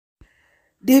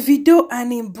davido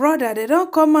and him brother, they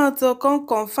don't come out to come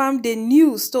confirm the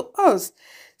news to us.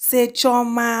 Say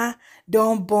Chioma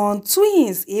don born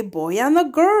twins, a boy and a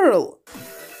girl.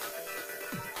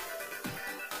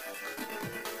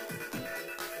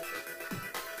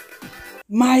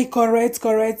 My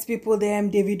correct people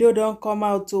dem, davido don't come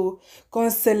out to come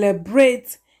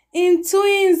celebrate in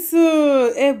twins,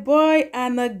 a boy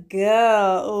and a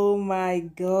girl. Oh my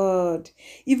god.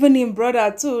 Even him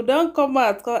brother too don't come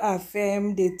out come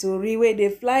affirm the tori wey dey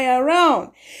fly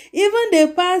around. Even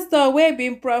the pastor wey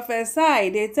been prophesy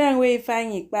the time wey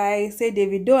Ifeanyi kpai say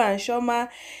davido and chioma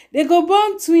they go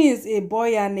born twins, a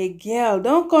boy and a girl,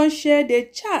 don't come share the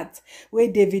chat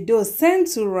wey davido send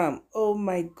to am. Oh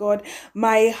my god,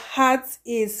 my heart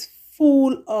is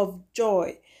full of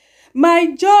joy.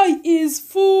 My joy is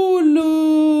full.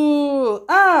 No.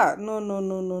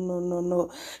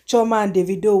 Chioma and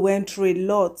davido went through a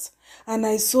lot, and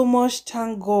I so much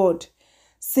thank God.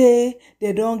 Say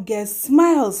they don't get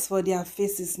smiles for their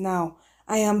faces now.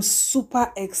 I am super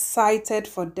excited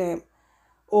for them.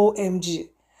 OMG.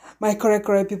 My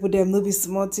correct people dem no be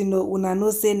small thing o. Una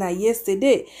know say na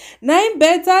yesterday na im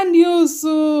better news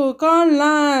come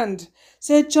land.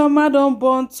 Say Chioma don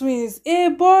born twins, a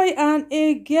boy and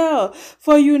a girl,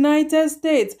 for United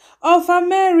States of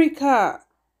America.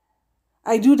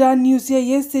 I do that news here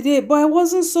yesterday, but I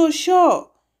wasn't so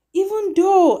sure. Even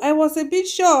though I was a bit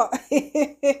sure.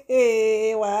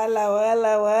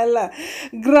 Wahala.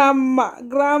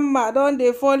 Grandma don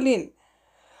dey fall in.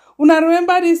 Una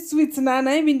remember this tweet na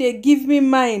even dey give me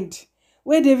mind.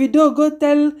 Where davido go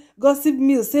tell gossip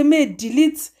mill say make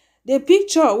delete the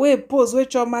picture wey post wey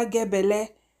Chioma get belle.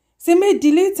 Say make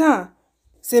delete am.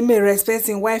 Say make respect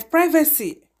im wife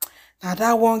privacy. Na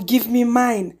that one give me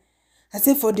mind. I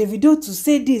say for davido to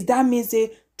say this, that means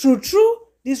say true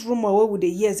this rumor wey we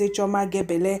dey hear say Chioma get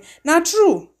belle na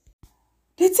true.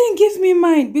 The thing give me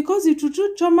mind because if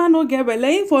true Chioma no get belle,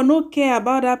 im for no care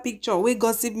about that picture wey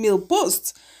gossip mill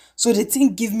post. So the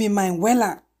thing give me mind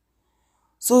wella.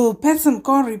 So person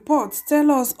come report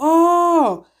tell us,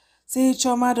 oh, say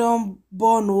Chioma don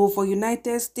born for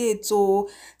United States.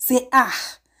 Say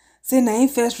say na im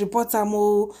first report am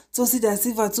so see that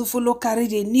Silva to follow carry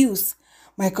the news.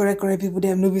 My correct people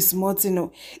dem no be small thing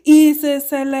o. It's a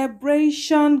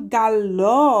celebration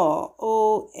galore.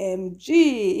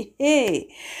 OMG.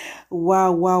 Hey.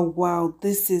 Wow.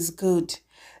 This is good.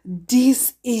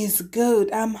 This is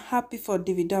good. I'm happy for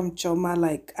davido and Chioma.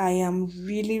 Like, I am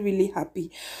really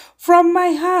happy from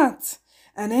my heart.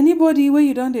 And anybody where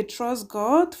you don't trust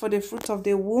God for the fruit of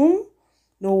the womb,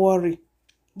 no worry.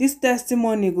 This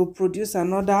testimony will produce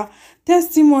another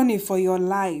testimony for your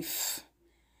life.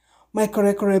 My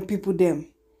correct people them.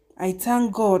 I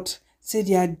thank God say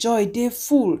their joy they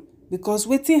full because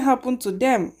wetin happen to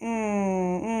them.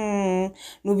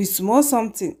 No be small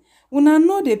something. Una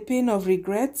know the pain of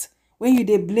regret when you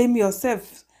dey blame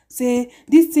yourself. Say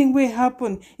this thing will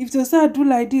happen. If to say I do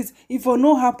like this, if it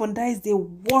no happen, that is the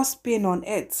worst pain on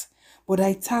earth. But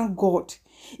I thank God.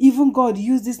 Even God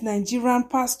used this Nigerian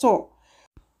pastor,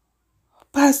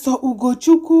 Pastor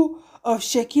Agochukwu of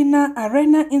Shekinah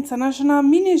Arena International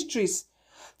Ministries,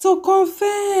 to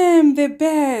confirm the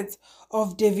birth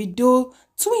of davido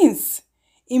twins.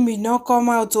 He may not come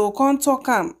out to come talk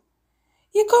am.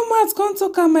 He come out, come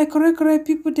talk am, my correct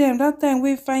people them. That time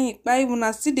we find it by when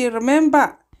I see they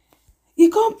remember. He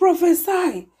come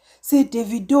prophesy. Say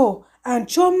davido and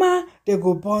Chioma, they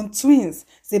go born twins.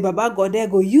 Say Baba God, they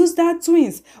go use that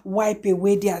twins, wipe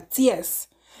away their tears.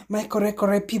 My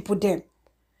correct people them.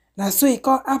 Now so it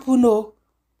can't happen no.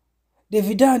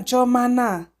 Davido and Chioma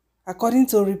now, according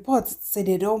to reports, say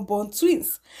they don't born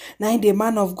twins. Now the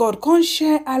man of God can't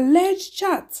share alleged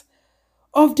chat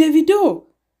of davido,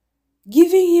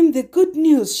 giving him the good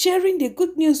news, sharing the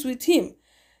good news with him.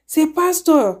 Say,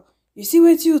 Pastor, you see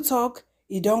what you talk?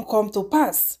 It don't come to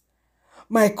pass.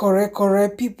 My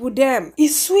correct people them. It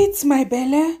sweets my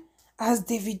belly as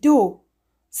davido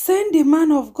send the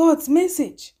man of God's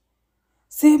message.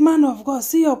 Say, man of God,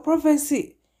 see your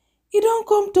prophecy. It don't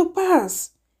come to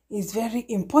pass. It's very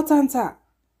important.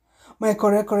 My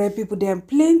correct people them.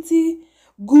 Plenty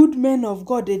good men of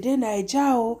God they dey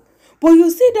Naija. But you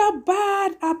see that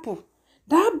bad apple.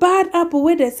 That bad apple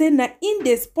where they say na in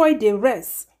they spoil the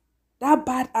rest. That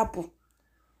bad apple.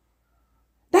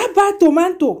 That bad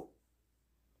tomato.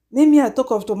 Maybe I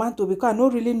talk of tomato because I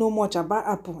don't really know much about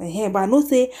apple. But I know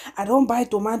say I don't buy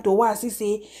tomato. Why I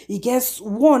say it gets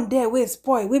one there where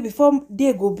spoil. Where before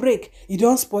they go break, you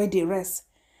don't spoil the rest.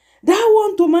 That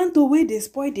one tomato where they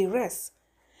spoil the rest.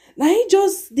 Now he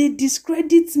just they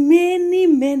discredit many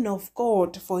men of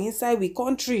God for inside we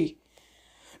country.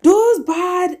 Those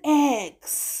bad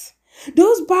eggs.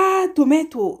 Those bad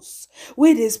tomatoes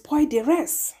where they spoil the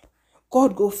rest,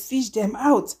 God go fish them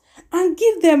out and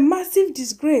give them massive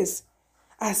disgrace.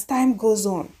 As time goes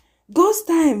on, God's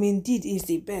time indeed is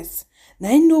the best. Now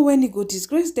I know when he go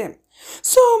disgrace them.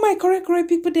 So my correct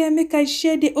people there, make I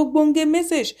share the ogbonge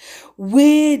message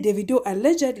where Davido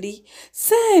allegedly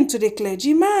sent to the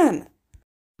clergyman.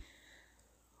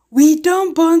 We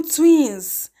don't born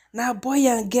twins. Now boy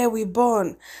and girl we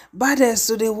born. Baddest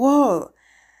to the wall.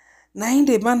 Now in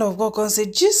the man of God can say,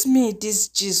 gist me this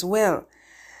gist well.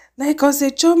 Now he can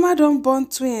say, Choma don't born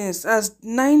twins as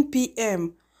 9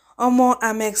 p.m. Omo,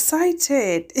 I'm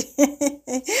excited.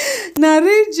 Now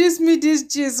read gist me this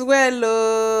gist well.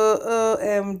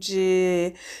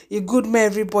 OMG. A good man,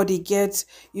 everybody gets,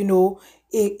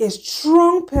 a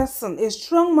strong person, a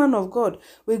strong man of God,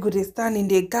 we go to stand in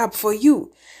the gap for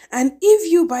you. And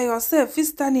if you by yourself is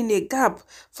stand in a gap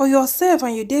for yourself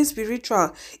and your day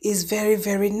spiritual, is very,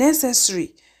 very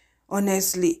necessary.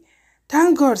 Honestly.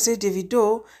 Thank God, say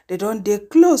Davido, they don't dey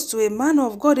close to a man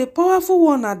of God, a powerful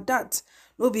one at that.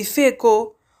 No be fake,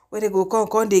 oh. Where they go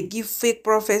come, they give fake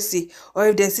prophecy. Or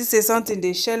if they see say something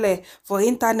they share for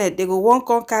internet, they go one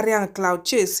come carry and cloud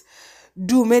chase.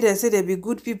 Do make them say they be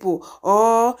good people.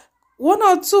 Or one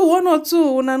or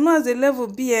two, when I know as the level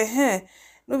be a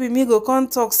no be me go come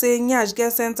talk say Nyash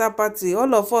get center party.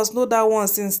 All of us know that one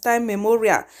since time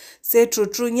memorial. Say true,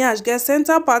 Nyash get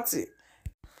center party.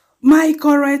 My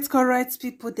correct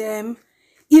people them.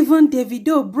 Even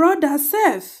Davido brother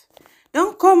self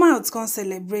don't come out come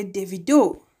celebrate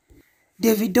Davido.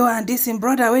 Davido and this in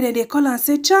brother where they call and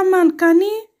say, Chairman, can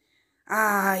he?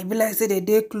 It be like say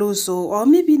they close, so or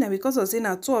maybe now because of saying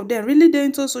two of them really they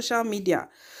into social media.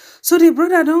 So the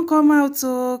brother don't come out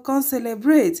to come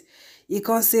celebrate. He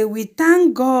can say, we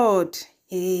thank God.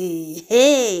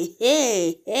 Hey,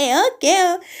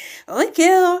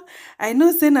 okay. I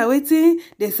know say now waiting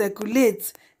they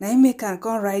circulate. Now I make and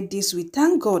come write this. We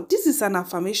thank God. This is an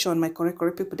affirmation, my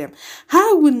correct people them.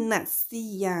 How will not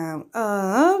see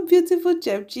oh, beautiful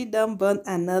Chepchi done born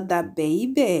another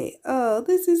baby. Oh,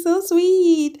 this is so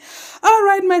sweet. All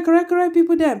right, my correct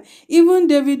people them. Even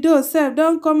Davido self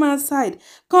don't come outside.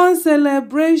 Come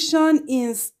celebration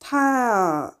in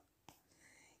style.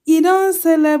 He done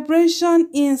celebration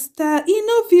in style. He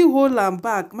no feel hold am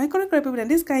back. My correct people, and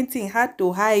this kind of thing had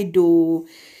to hide though.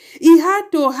 He had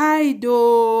to hide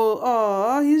though.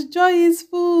 Oh, his joy is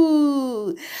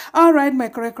full. All right, my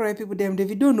correct people, them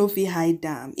Davido no fit hide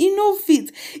them. He no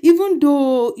fit. Even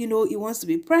though, he wants to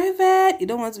be private. He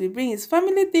don't want to be bring his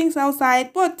family things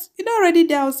outside. But he don't already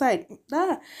there outside.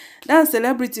 That's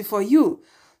celebrity for you.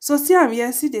 So see am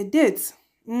here, see the date.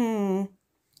 The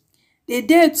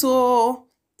date so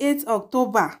 8th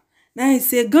October. Now he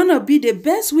say gonna be the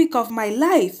best week of my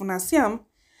life. Una see am.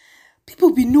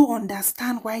 People be no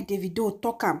understand why Davido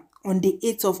talk am on the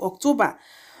 8th of October.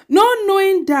 Not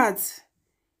knowing that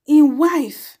in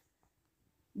wife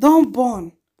don't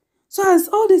born. So as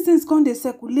all these things come they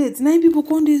circulate, now people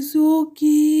come they say,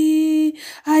 okay,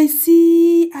 I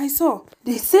saw.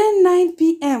 They say 9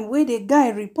 p.m. where the guy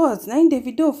reports. Now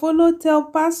Davido follow tell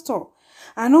pastor.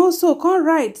 And also come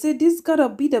write, say this gotta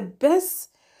be the best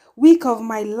week of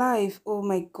my life. Oh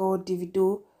my God,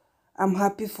 Davido. I'm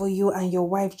happy for you and your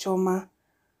wife, Choma.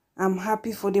 I'm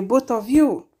happy for the both of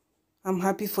you. I'm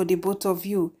happy for the both of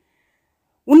you.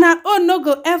 Una oh no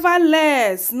go ever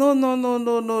less. No.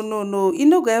 You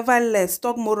no go ever less.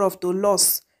 Talk more of the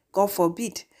loss. God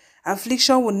forbid.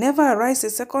 Affliction will never arise a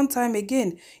second time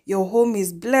again. Your home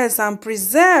is blessed and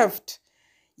preserved.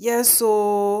 Yes,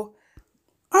 so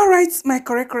all right, my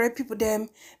correct people them.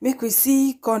 Make we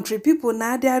see country people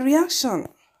now their reaction.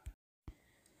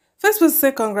 First person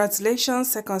say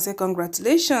congratulations, second say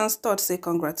congratulations, third say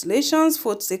congratulations,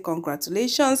 fourth say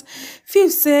congratulations,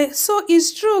 fifth say so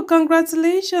it's true,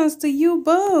 congratulations to you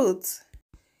both.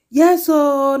 Yes,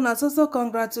 so na so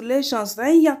congratulations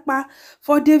then yakpa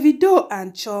for Davido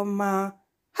and Choma.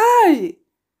 Hi!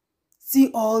 See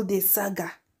all the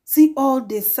saga.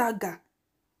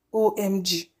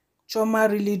 OMG. Choma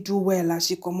really do well as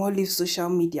she comot leave social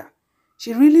media.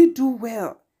 She really do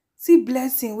well. See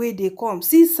blessing where they come.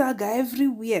 See saga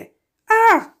everywhere.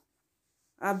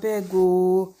 Abeg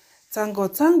o. Thank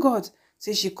God.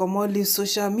 Say she comot leave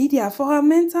social media for her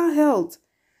mental health.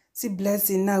 See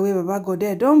blessing now where Baba God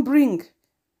there don't bring.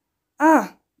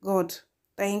 God,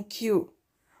 thank you.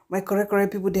 My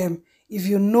correct people them. If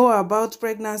you know about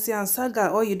pregnancy and saga,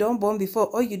 or you don't born before,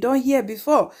 or you don't hear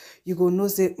before, you go know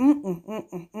say,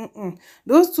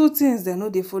 Those two things, they know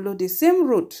they follow the same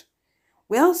road.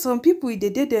 Well, some people, they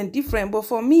did them different, but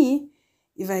for me,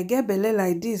 if I get belly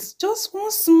like this, just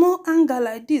one small angle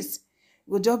like this,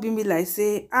 go just be me like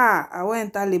say, I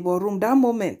went enter labor room that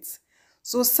moment.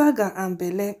 So saga and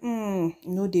belle,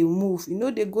 they move,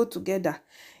 they go together,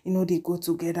 they go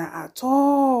together at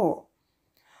all.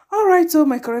 All right, so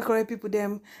my correct people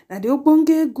them. Now the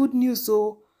ogbonge good news,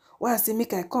 so why I say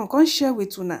make I come share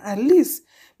with una. At least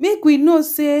make we know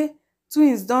say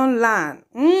twins don't land.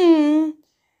 Twins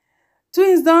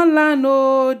don't land.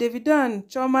 Oh, davido and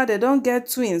chioma, they don't get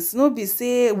twins. No be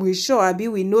say we sure, abi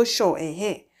we no sure.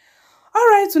 All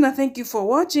right, una, thank you for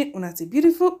watching. Una, say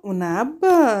beautiful. Una,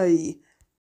 bye.